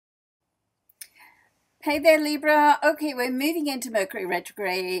Hey there, Libra. Okay, we're moving into Mercury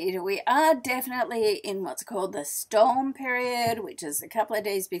retrograde. We are definitely in what's called the storm period, which is a couple of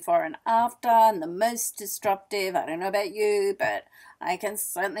days before and after, and the most disruptive. I don't know about you, but I can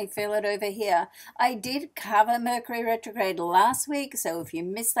certainly feel it over here. I did cover Mercury retrograde last week, so if you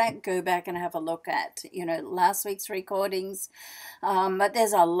missed that, go back and have a look at, last week's recordings. But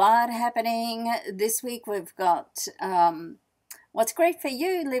there's a lot happening. This week we've got... what's great for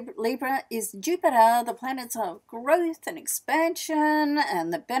you, Libra, is Jupiter, the planet of growth and expansion,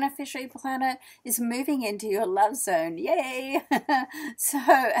 and the beneficiary planet is moving into your love zone. Yay!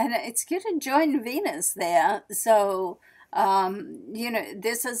 And it's good to join Venus there. So,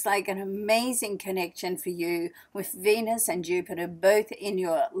 this is like an amazing connection for you with Venus and Jupiter both in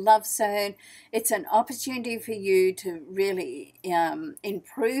your love zone. It's an opportunity for you to really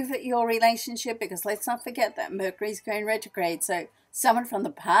improve your relationship, because let's not forget that Mercury's going retrograde. So someone from the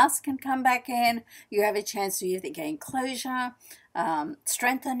past can come back in. You have a chance to either gain closure,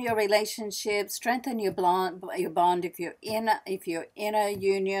 strengthen your relationship, strengthen your bond. If you're in a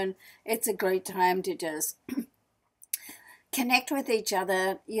union, it's a great time to just connect with each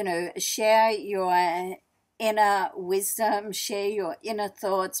other, share your inner wisdom, share your inner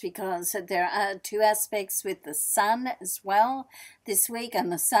thoughts, because there are two aspects with the sun as well this week,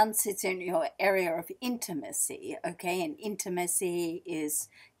 and the sun sits in your area of intimacy, okay? And intimacy is,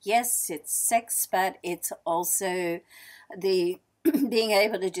 yes, it's sex, but it's also the being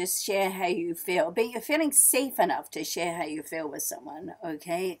able to just share how you feel, feeling safe enough to share how you feel with someone,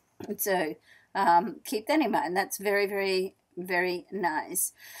 okay? So keep that in mind. That's very, very, very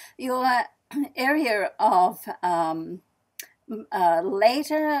nice. Your area of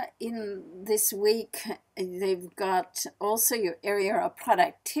later in this week, they've got also your area of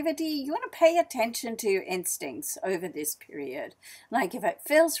productivity. You want to pay attention to your instincts over this period. Like, if it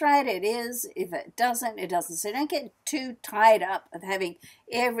feels right, it is. If it doesn't, it doesn't. So don't get too tied up of having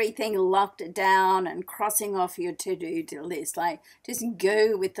everything locked down and crossing off your to-do list. Like, just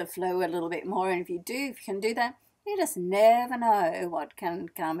go with the flow a little bit more. And if you can do that, you just never know what can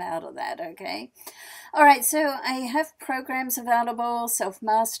come out of that, okay? All right, so I have programs available,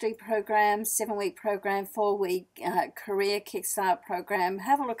 self-mastery program, 7-week program, 4-week career kickstart program.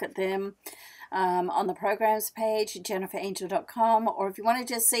 Have a look at them on the programs page, jenniferangel.com. Or if you want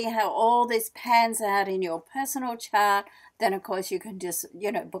to just see how all this pans out in your personal chart, then of course you can just,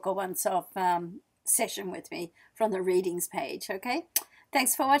 book a once-off session with me from the readings page, okay?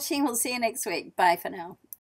 Thanks for watching. We'll see you next week. Bye for now.